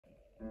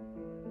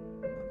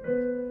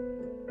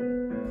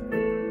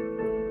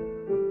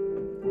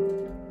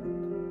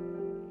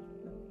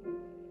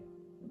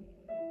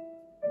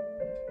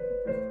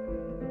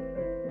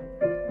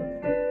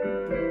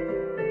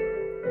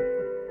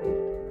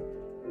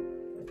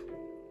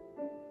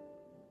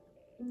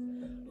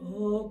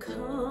Oh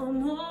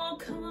come,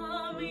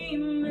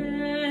 Emmanuel,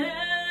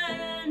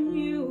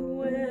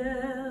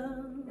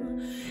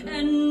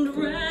 and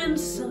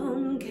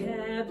ransom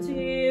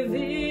captive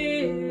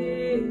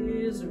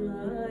Israel,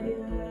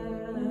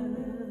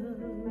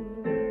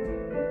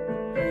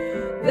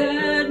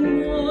 that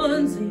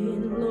mourns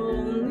in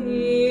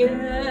lonely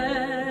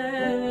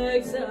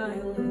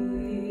exile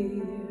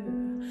here,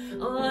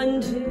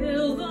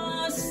 until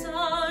the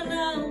Son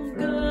of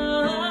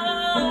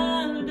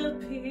God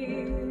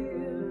appear.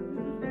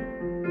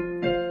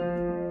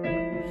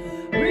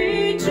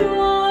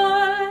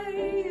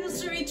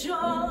 Rejoice,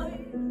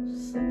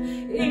 rejoice,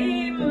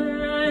 Emmanuel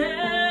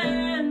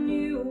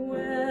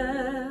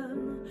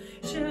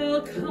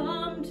shall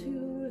come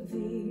to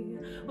thee,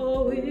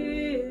 O Israel.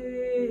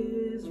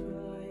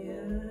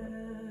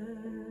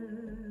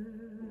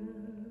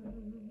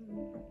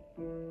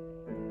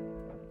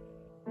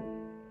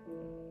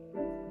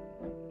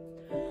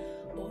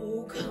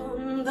 O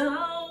come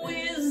thou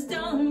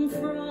wisdom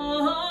from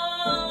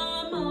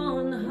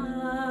on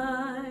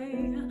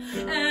high,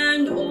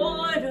 and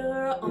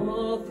order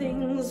all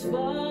things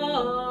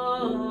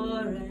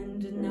far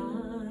and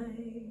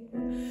nigh.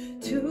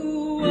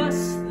 To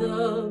us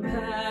the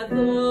path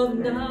of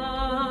knowledge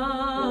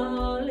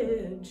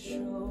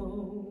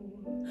show,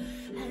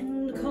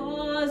 and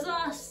cause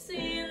us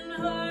in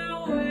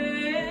her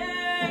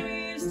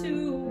ways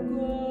to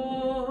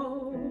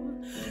go.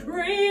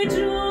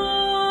 Rejoice,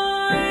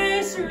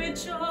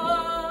 rejoice,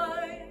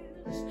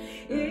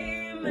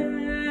 Emmanuel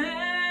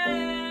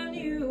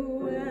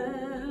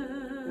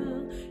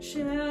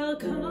shall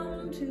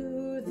come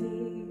to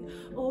thee,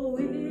 O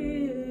Israel.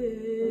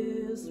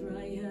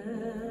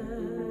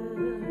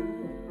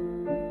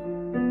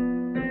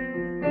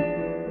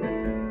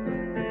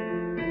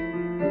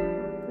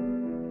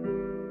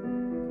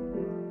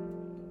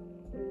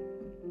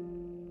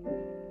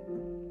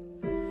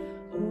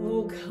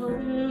 O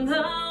come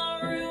thou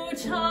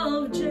root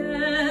of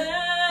Jesse's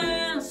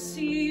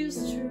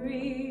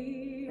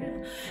tree,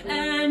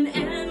 an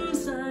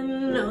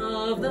ensign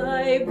of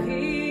thy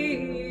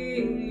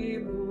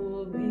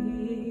people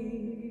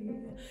be.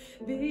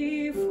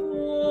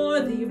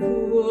 Before thee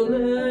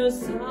rulers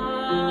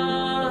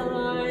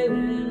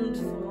silent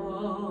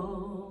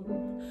fall,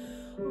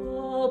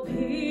 all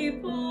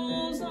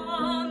peoples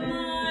on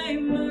thy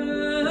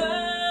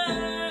mercy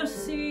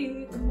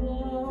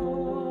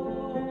call.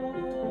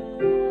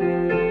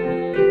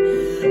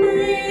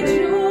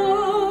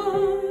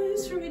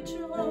 Rejoice,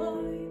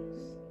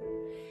 rejoice,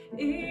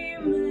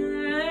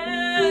 Emmanuel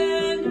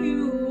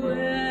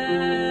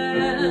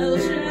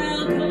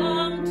shall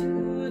come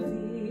to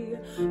thee,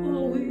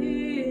 O Israel.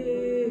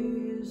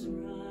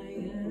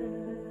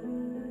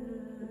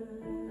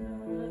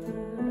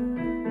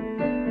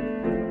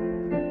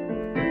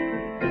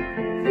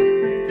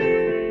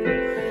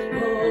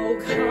 O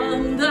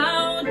come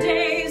thou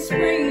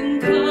dayspring,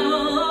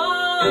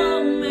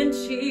 come and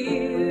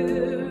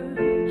cheer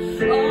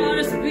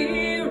our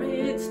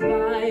spirits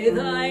by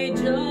thy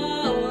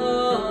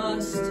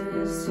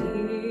justice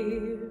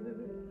here.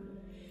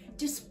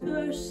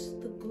 Disperse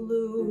the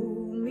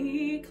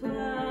gloomy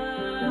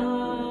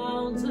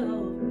clouds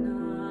of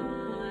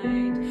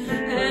night,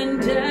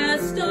 and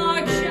death's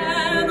dark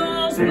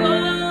shadows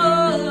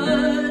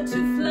but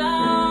to fly.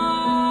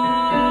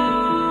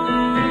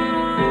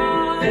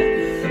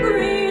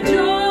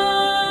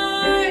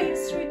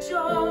 Rejoice,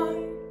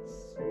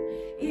 rejoice,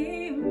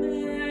 Emmanuel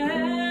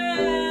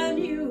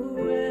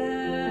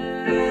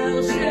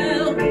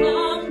shall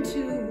come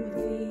to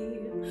thee,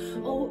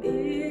 O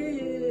Israel.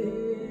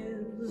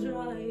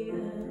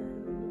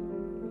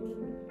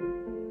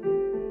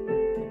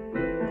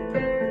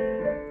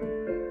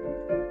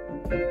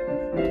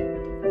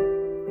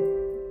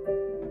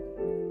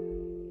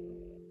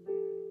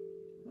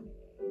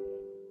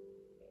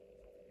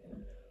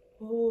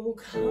 O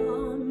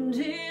come,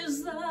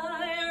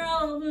 desire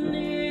of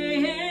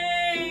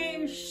nations,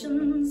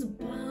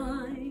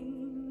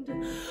 bind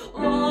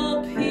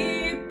all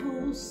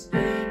peoples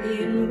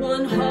in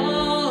one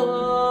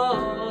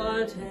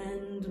heart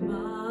and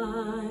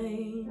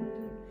mind.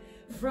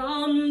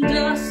 From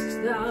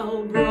dust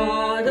thou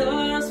brought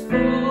us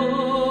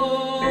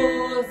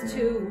forth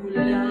to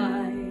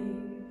life.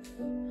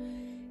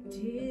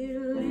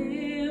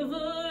 Deliver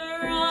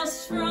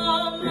us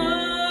from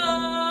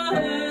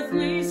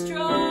earthly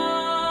strife.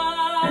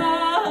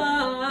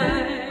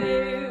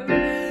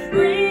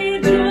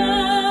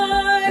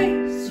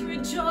 Rejoice,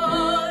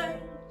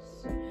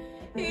 rejoice,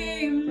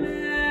 Emmanuel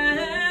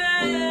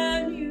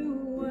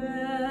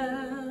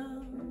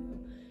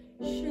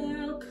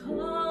shall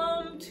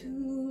come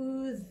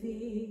to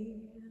thee,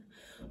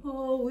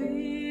 O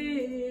Israel.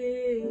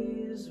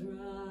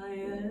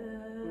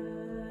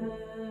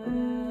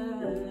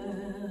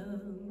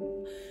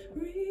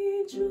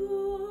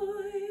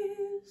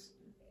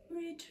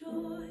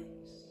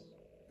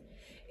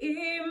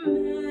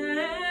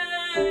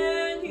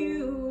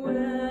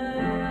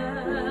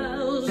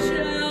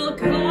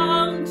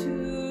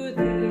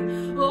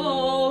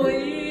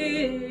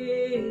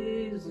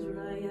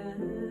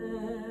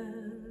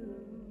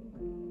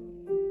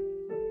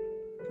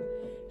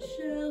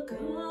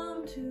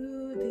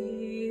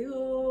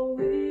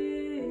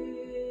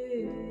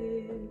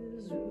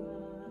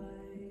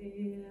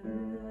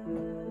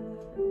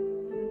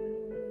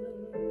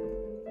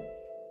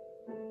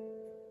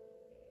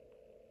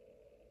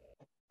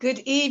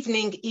 Good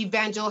evening,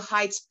 Evangel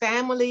Heights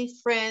family,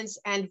 friends,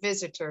 and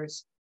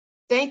visitors.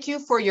 Thank you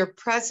for your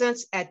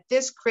presence at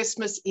this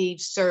Christmas Eve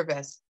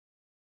service.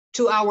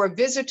 To our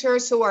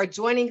visitors who are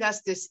joining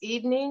us this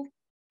evening,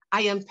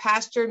 I am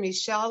Pastor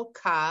Michelle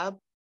Cobb,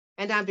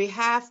 and on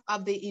behalf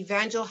of the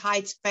Evangel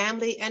Heights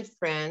family and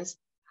friends,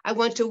 I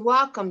want to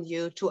welcome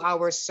you to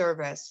our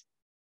service.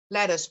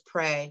 Let us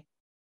pray.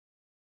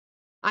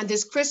 On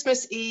this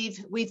Christmas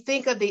Eve, we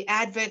think of the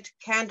Advent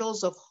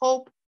candles of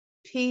hope,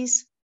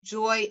 peace,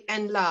 joy,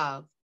 and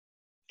love.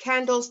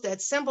 Candles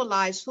that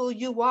symbolize who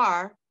you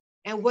are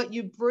and what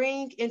you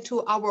bring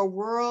into our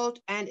world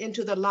and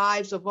into the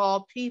lives of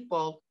all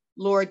people,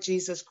 Lord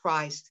Jesus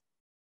Christ.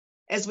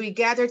 As we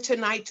gather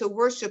tonight to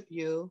worship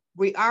you,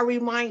 we are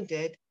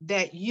reminded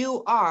that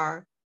you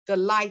are the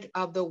light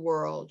of the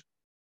world.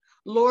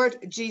 Lord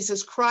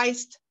Jesus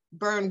Christ,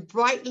 burn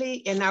brightly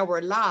in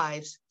our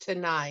lives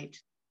tonight.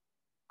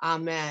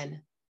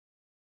 Amen.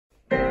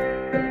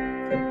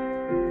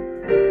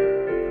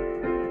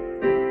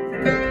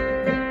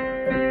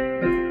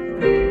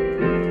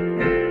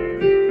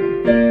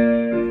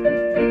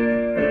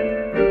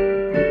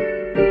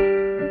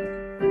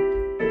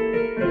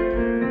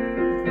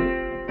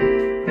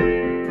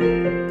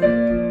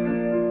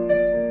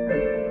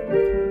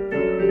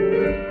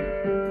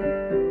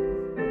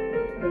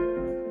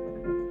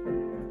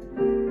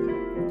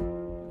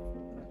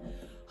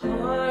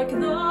 Hark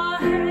the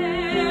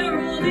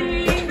herald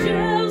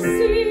angels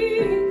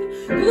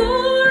sing,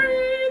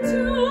 glory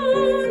to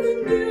the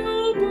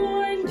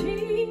newborn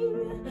King.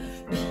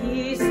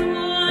 Peace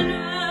on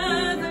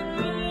earth and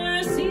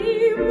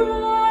mercy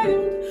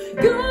mild,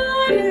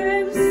 God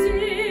and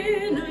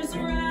sinners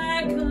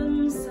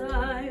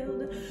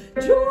reconciled.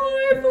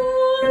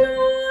 Joyful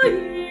all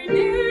ye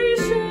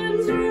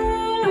nations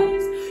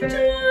rise,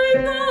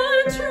 join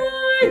the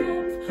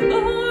triumph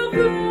of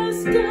the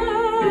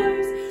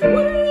skies.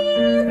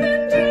 With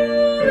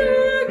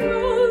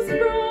angelicals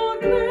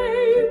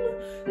proclaim,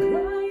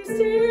 Christ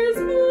is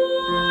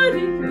born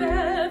in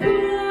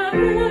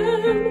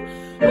Bethlehem.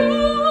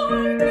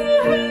 Hark the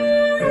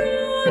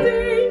herald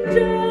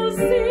angels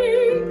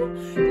sing,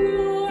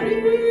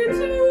 glory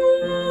to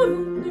the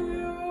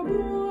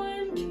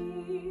newborn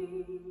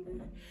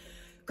King.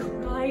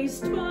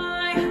 Christ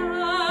by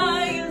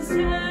highest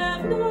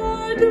heaven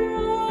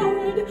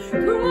adored,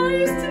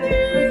 Christ the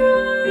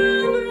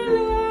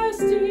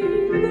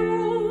everlasting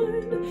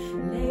Lord.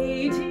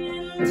 Late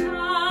in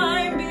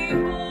time,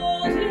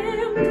 behold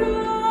him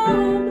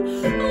come,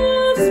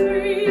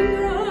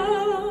 offspring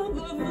of a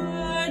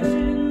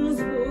virgin's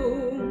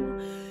womb.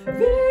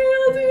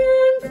 Veiled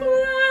in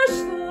flesh,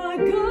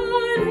 the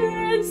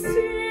Godhead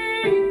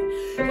see,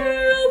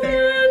 hail the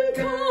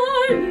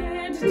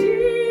incarnate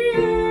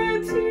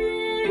deity,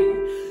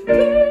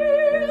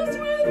 pleased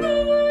with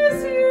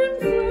us in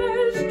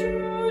flesh to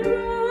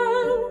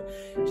dwell.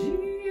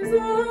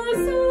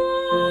 Jesus,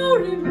 our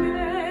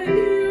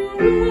Emmanuel.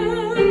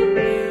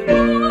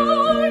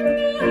 Hark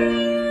the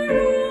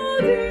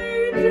herald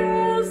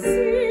angels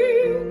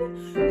sing,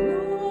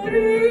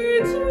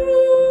 glory to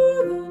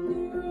the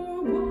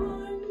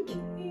newborn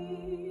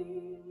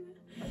King.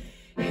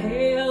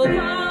 Hail the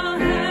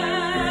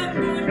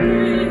heavenward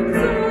Prince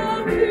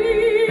of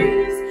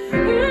Peace,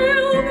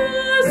 hail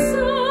the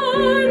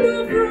Son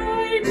of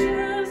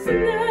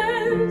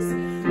righteousness,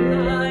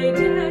 light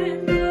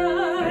and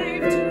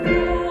life to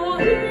all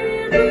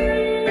he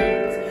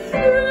brings,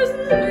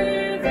 risen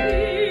with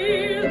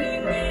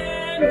healing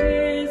in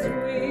his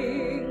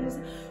wings.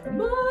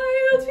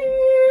 Mild he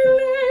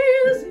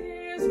lays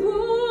his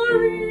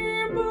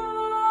glory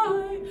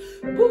by,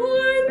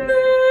 born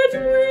that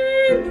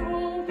we no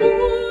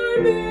more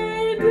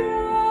may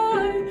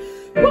die,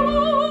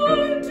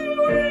 born to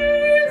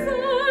raise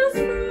us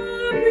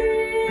from the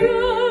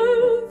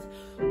earth,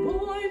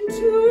 born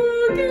to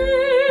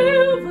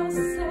give a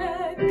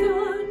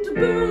second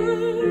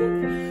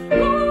birth.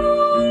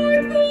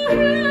 Hark the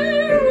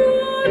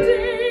herald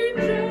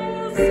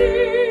angels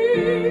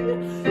sing,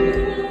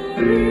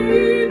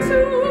 glory to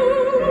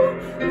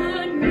the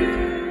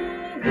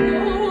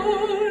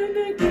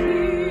newborn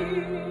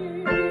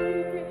King.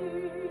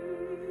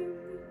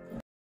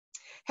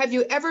 Have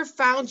you ever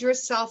found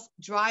yourself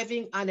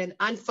driving on an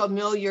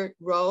unfamiliar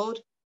road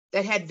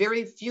that had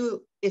very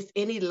few, if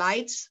any,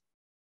 lights?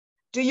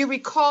 Do you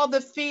recall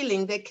the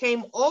feeling that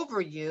came over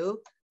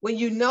you when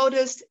you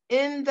noticed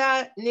in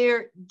the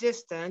near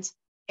distance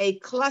a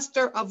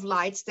cluster of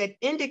lights that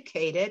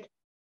indicated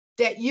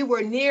that you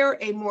were near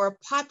a more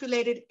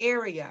populated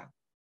area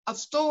of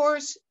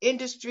stores,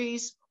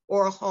 industries,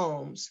 or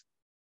homes?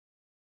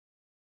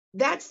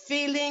 That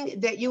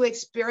feeling that you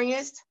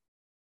experienced,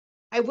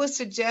 I would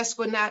suggest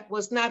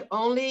was not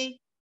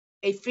only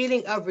a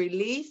feeling of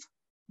relief,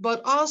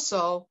 but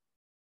also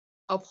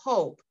of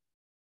hope.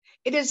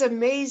 It is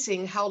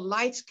amazing how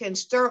lights can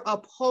stir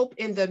up hope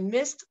in the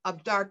midst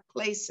of dark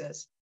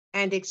places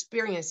and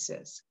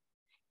experiences,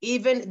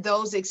 even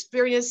those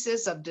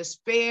experiences of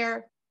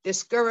despair,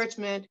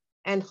 discouragement,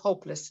 and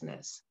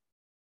hopelessness.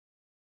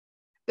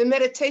 The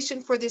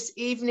meditation for this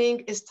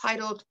evening is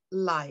titled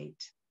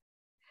Light.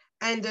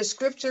 And the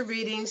scripture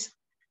readings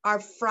are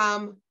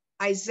from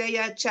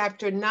Isaiah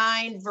chapter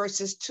 9,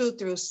 verses 2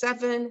 through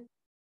 7,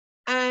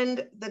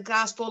 and the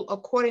gospel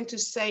according to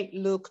St.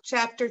 Luke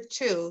chapter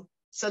 2,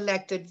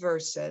 selected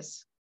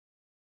verses.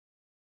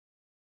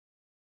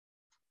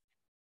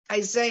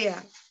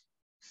 Isaiah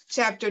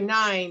chapter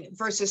 9,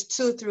 verses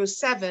 2 through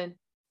 7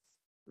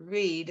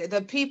 read,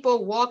 "The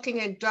people walking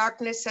in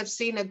darkness have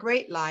seen a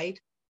great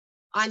light.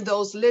 On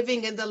those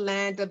living in the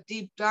land of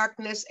deep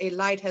darkness, a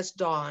light has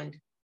dawned.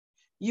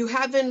 You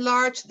have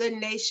enlarged the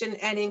nation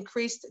and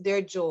increased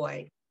their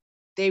joy.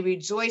 They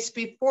rejoice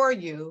before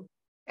you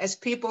as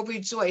people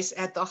rejoice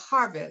at the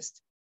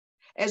harvest,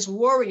 as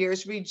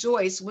warriors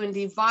rejoice when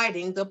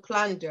dividing the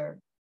plunder.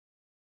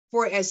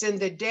 For as in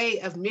the day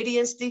of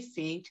Midian's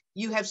defeat,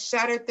 you have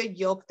shattered the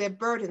yoke that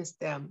burdens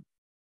them,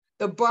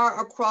 the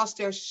bar across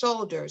their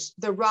shoulders,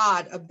 the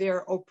rod of their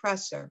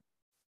oppressor.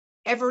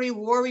 Every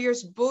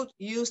warrior's boot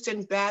used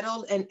in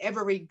battle and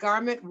every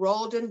garment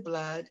rolled in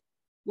blood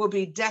will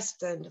be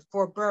destined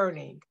for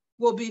burning,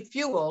 will be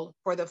fuel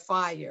for the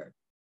fire.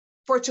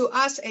 For to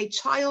us a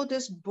child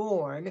is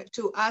born,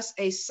 to us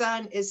a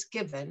son is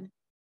given,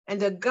 and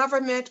the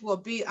government will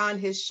be on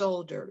his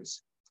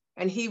shoulders.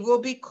 And he will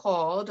be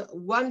called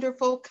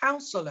Wonderful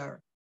Counselor,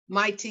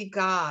 Mighty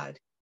God,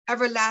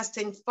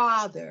 Everlasting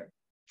Father,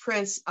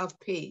 Prince of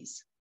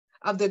Peace.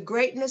 Of the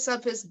greatness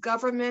of his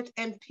government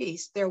and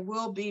peace, there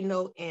will be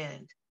no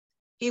end.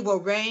 He will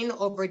reign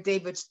over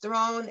David's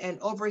throne and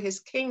over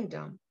his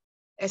kingdom,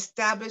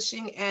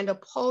 establishing and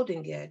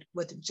upholding it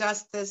with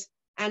justice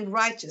and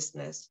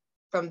righteousness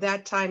from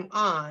that time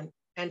on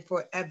and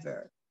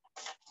forever."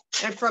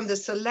 And from the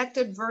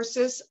selected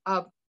verses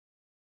of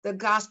the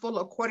gospel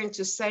according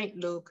to St.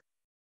 Luke,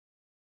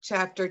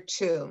 chapter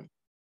 2.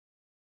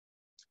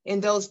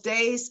 In those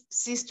days,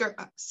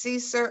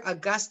 Caesar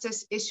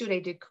Augustus issued a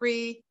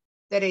decree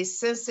that a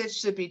census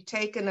should be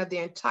taken of the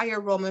entire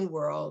Roman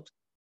world,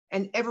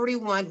 and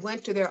everyone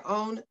went to their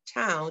own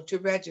town to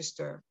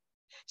register.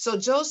 So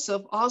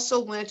Joseph also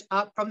went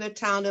up from the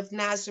town of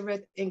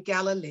Nazareth in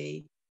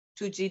Galilee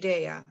to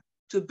Judea,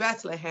 to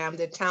Bethlehem,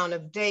 the town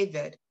of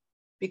David,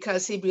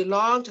 because he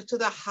belonged to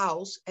the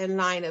house and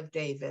line of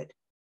David.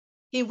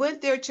 He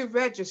went there to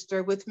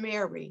register with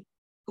Mary,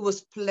 who was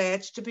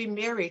pledged to be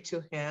married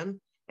to him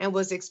and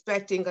was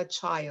expecting a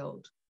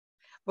child.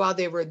 While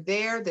they were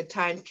there, the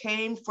time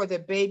came for the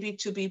baby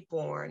to be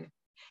born,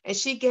 and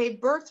she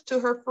gave birth to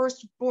her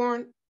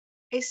firstborn,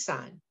 a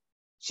son.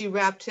 She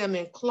wrapped him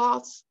in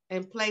cloths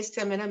and placed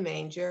him in a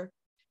manger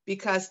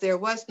because there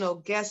was no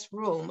guest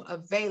room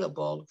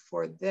available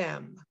for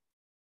them.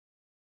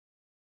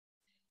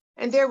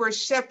 And there were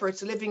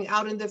shepherds living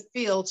out in the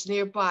fields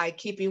nearby,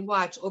 keeping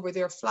watch over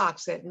their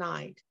flocks at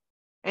night.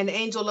 An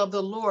angel of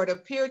the Lord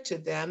appeared to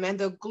them, and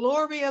the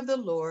glory of the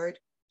Lord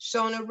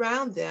shone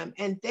around them,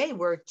 and they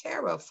were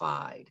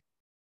terrified.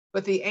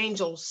 But the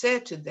angel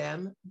said to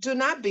them, "Do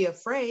not be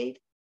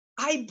afraid.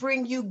 I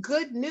bring you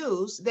good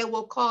news that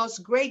will cause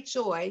great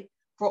joy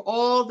for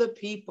all the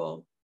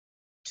people.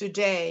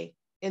 Today,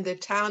 in the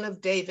town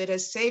of David, a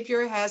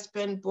Savior has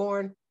been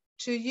born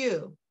to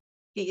you.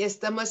 He is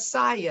the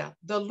Messiah,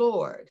 the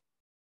Lord.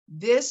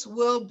 This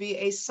will be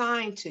a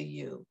sign to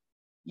you.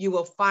 You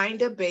will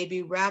find a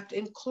baby wrapped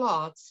in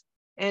cloths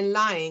and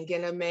lying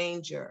in a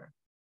manger."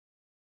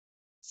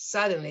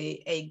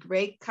 Suddenly, a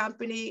great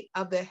company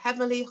of the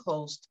heavenly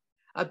host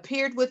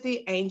appeared with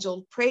the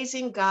angel,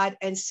 praising God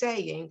and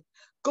saying,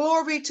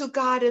 "Glory to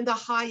God in the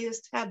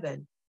highest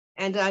heaven,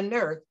 and on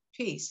earth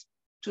peace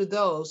to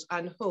those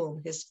on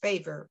whom his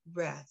favor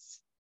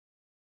rests."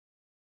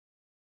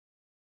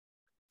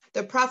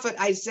 The prophet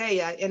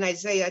Isaiah in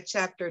Isaiah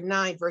chapter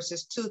 9,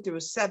 verses 2 through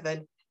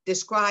 7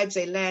 describes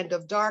a land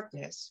of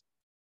darkness.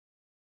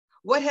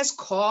 What has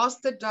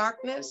caused the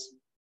darkness?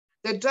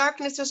 The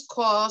darkness is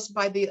caused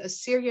by the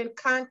Assyrian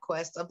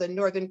conquest of the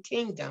northern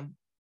kingdom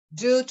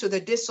due to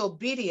the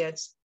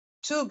disobedience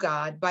to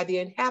God by the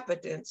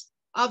inhabitants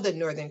of the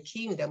northern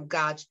kingdom,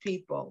 God's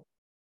people.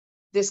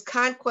 This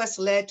conquest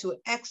led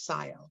to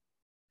exile.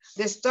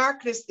 This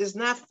darkness is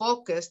not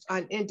focused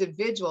on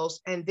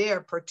individuals and their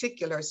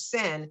particular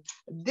sin.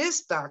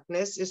 This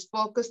darkness is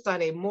focused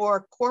on a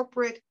more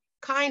corporate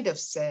kind of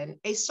sin,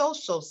 a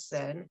social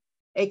sin,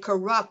 a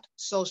corrupt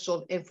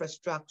social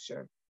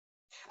infrastructure.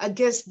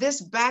 Against this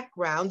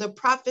background, the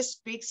prophet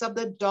speaks of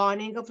the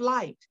dawning of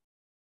light.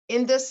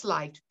 In this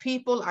light,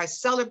 people are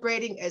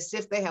celebrating as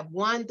if they have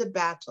won the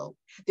battle.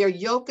 Their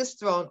yoke is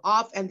thrown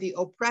off and the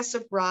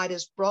oppressive rod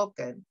is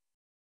broken.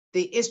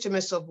 The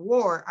instruments of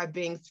war are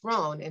being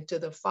thrown into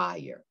the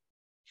fire.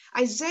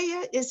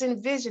 Isaiah is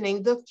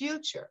envisioning the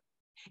future,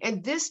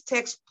 and this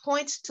text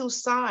points to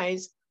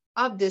signs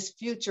of this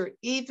future,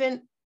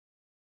 even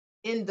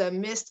in the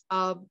midst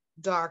of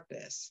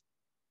darkness.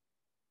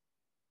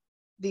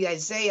 The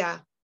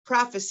Isaiah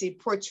prophecy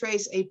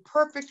portrays a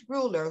perfect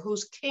ruler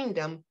whose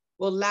kingdom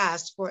will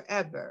last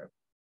forever,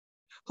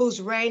 whose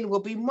reign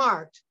will be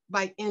marked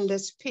by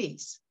endless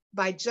peace,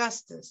 by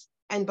justice,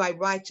 and by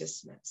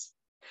righteousness.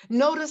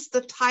 Notice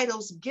the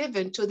titles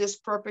given to this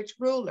perfect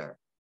ruler: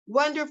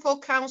 Wonderful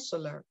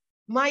Counselor,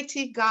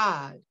 Mighty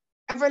God,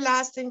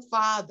 Everlasting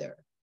Father,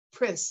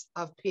 Prince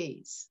of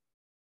Peace.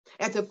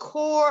 At the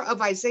core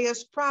of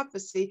Isaiah's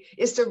prophecy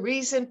is the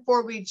reason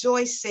for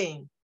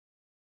rejoicing,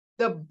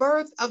 the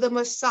birth of the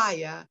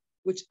Messiah,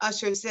 which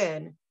ushers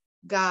in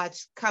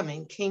God's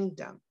coming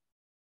kingdom.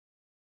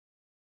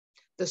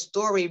 The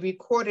story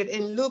recorded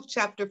in Luke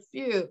chapter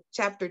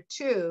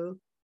 2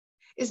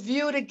 is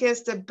viewed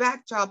against the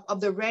backdrop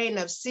of the reign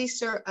of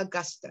Caesar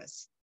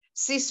Augustus.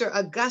 Caesar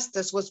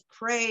Augustus was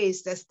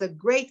praised as the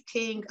great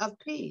king of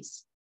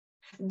peace.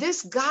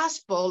 This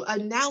gospel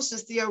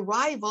announces the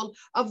arrival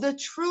of the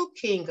true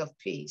King of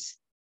peace,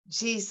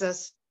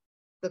 Jesus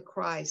the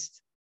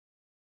Christ,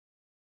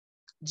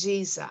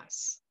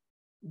 Jesus,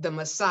 the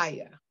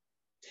Messiah.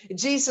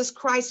 Jesus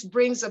Christ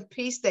brings a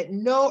peace that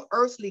no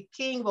earthly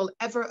king will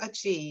ever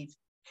achieve.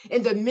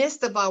 In the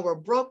midst of our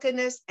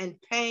brokenness and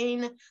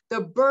pain,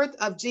 the birth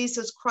of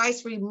Jesus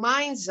Christ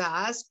reminds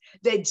us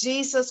that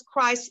Jesus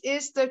Christ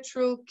is the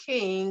true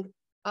King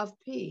of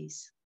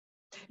peace.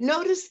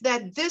 Notice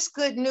that this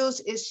good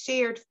news is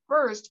shared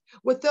first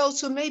with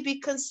those who may be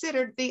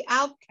considered the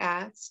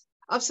outcasts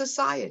of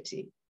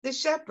society, the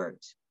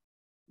shepherds,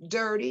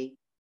 dirty,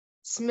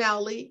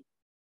 smelly,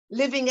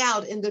 living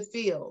out in the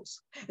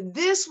fields.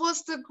 This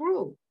was the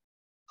group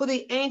who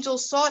the angel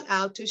sought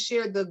out to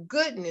share the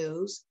good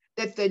news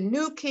that the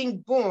new king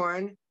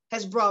born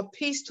has brought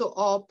peace to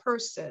all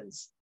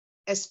persons,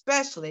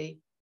 especially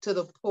to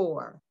the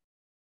poor.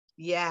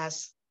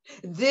 Yes,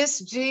 this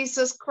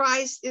Jesus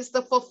Christ is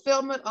the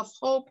fulfillment of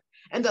hope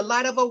and the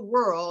light of a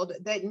world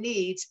that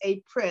needs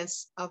a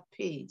Prince of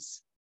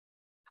Peace.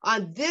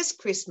 On this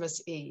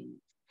Christmas Eve,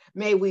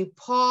 may we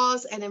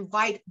pause and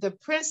invite the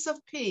Prince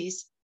of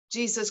Peace,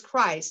 Jesus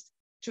Christ,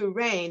 to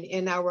reign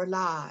in our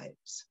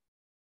lives.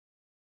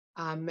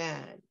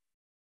 Amen.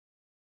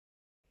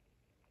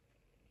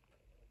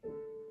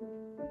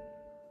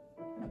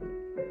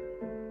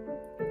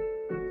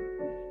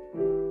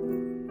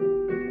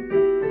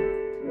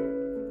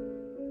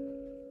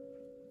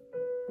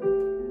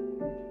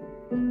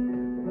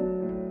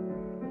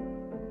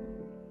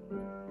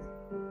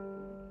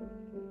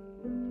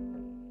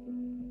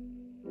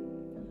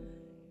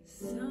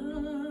 Silent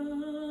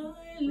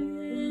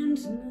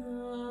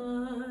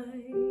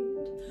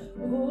night,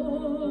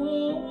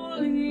 holy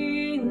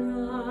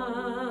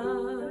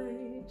night,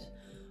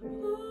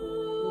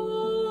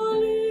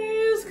 all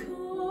is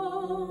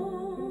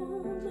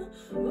calm,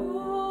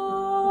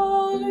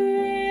 all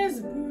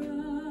is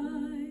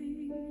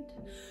bright,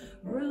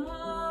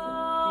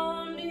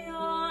 round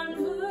yon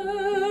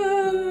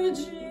virgin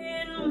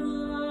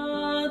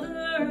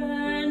mother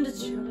and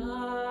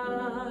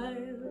child,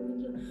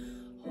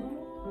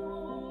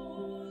 holy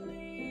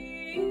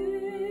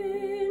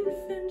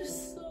infant,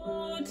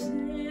 so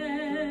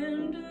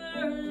tender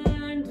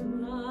and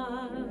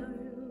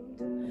mild,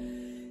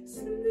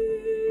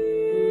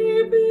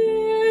 sleep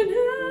in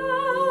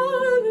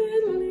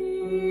heavenly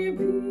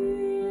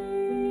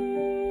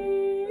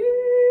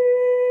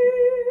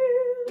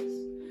peace,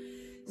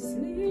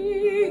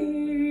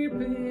 sleep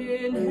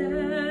in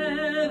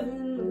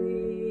heavenly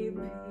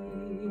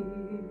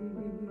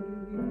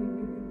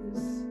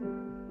peace.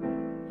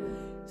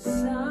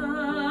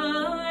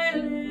 Silent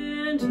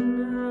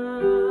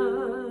night,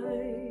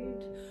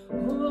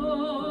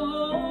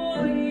 holy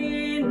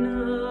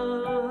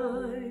night,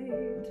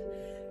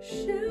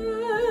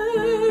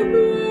 shepherds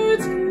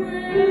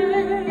quake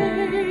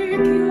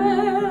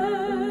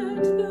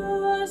at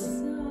the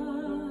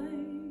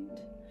sight,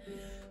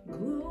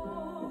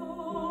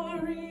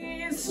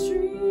 glories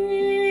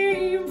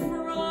stream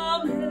from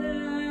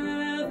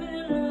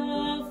heaven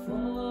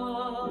afar,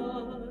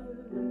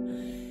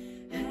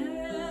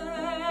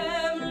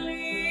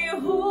 heavenly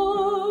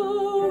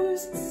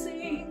hosts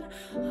sing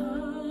hallelujah.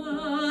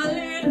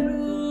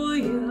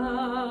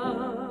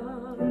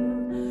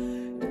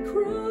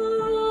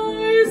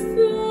 Christ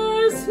the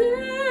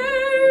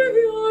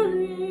Savior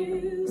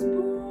is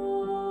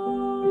born.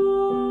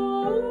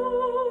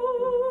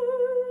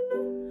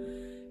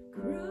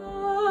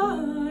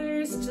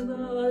 Christ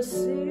the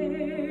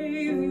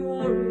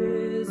Savior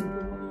is born.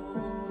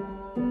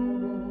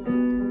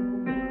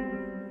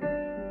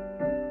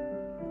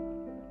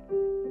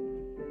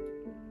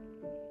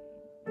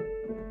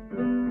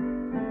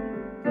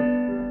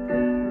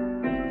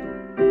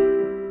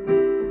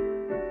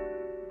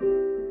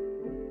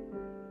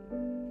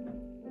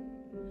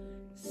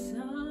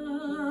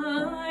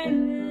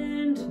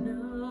 Silent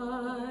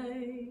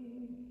night,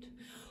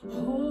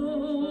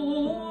 holy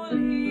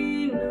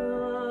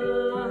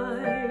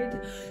night,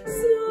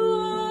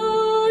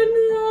 Son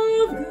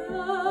of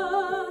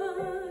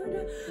God,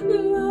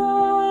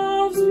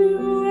 love's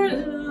pure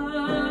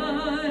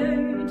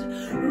light,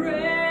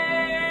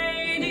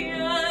 radiant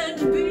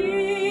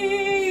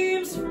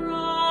beams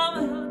from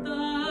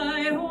thy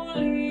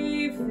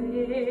holy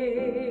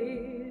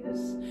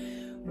face,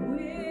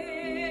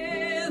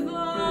 with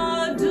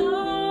the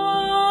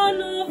dawn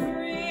of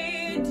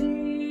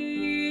redeeming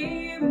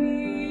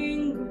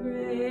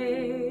grace.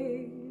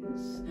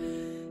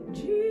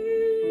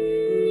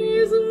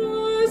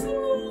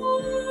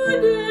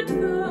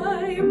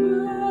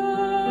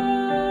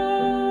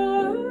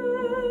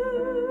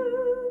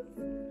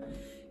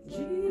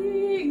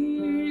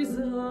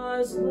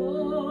 Jesus,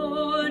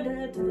 Lord,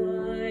 at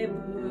thy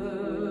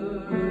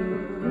birth.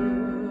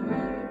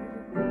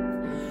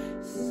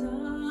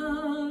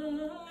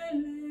 Silent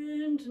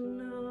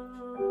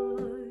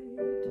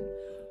night,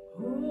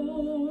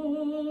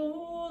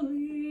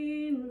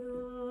 holy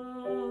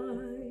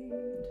night,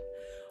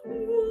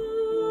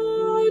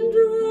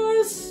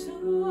 wondrous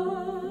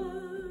star,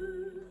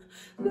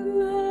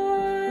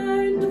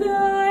 lend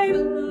thy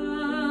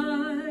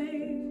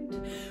light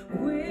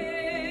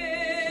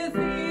with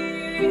the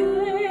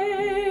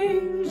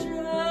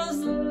angels.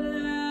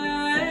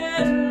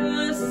 Let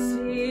us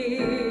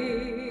sing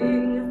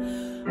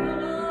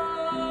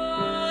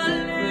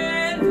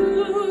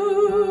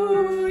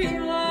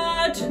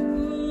Alleluia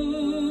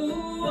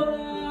to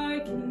our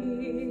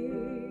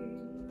King.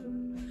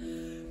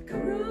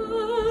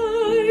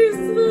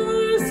 Christ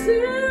the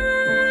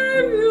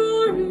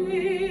Savior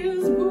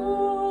is born.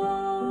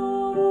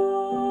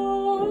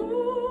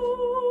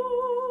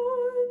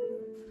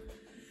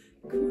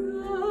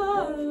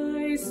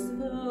 Christ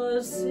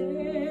the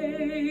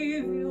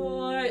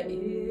Savior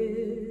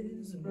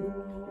is born.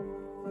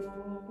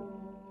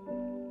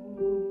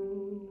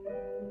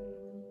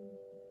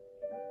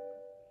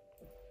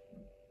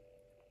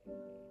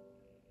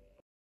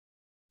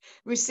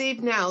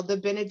 Receive now the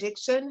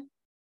benediction.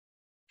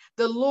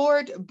 The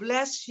Lord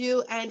bless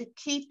you and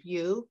keep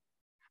you.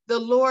 The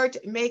Lord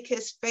make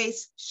his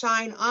face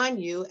shine on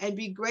you and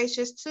be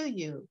gracious to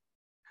you.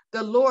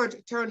 The Lord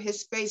turn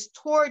his face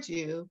toward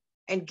you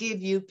and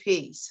give you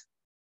peace.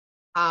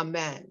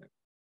 Amen.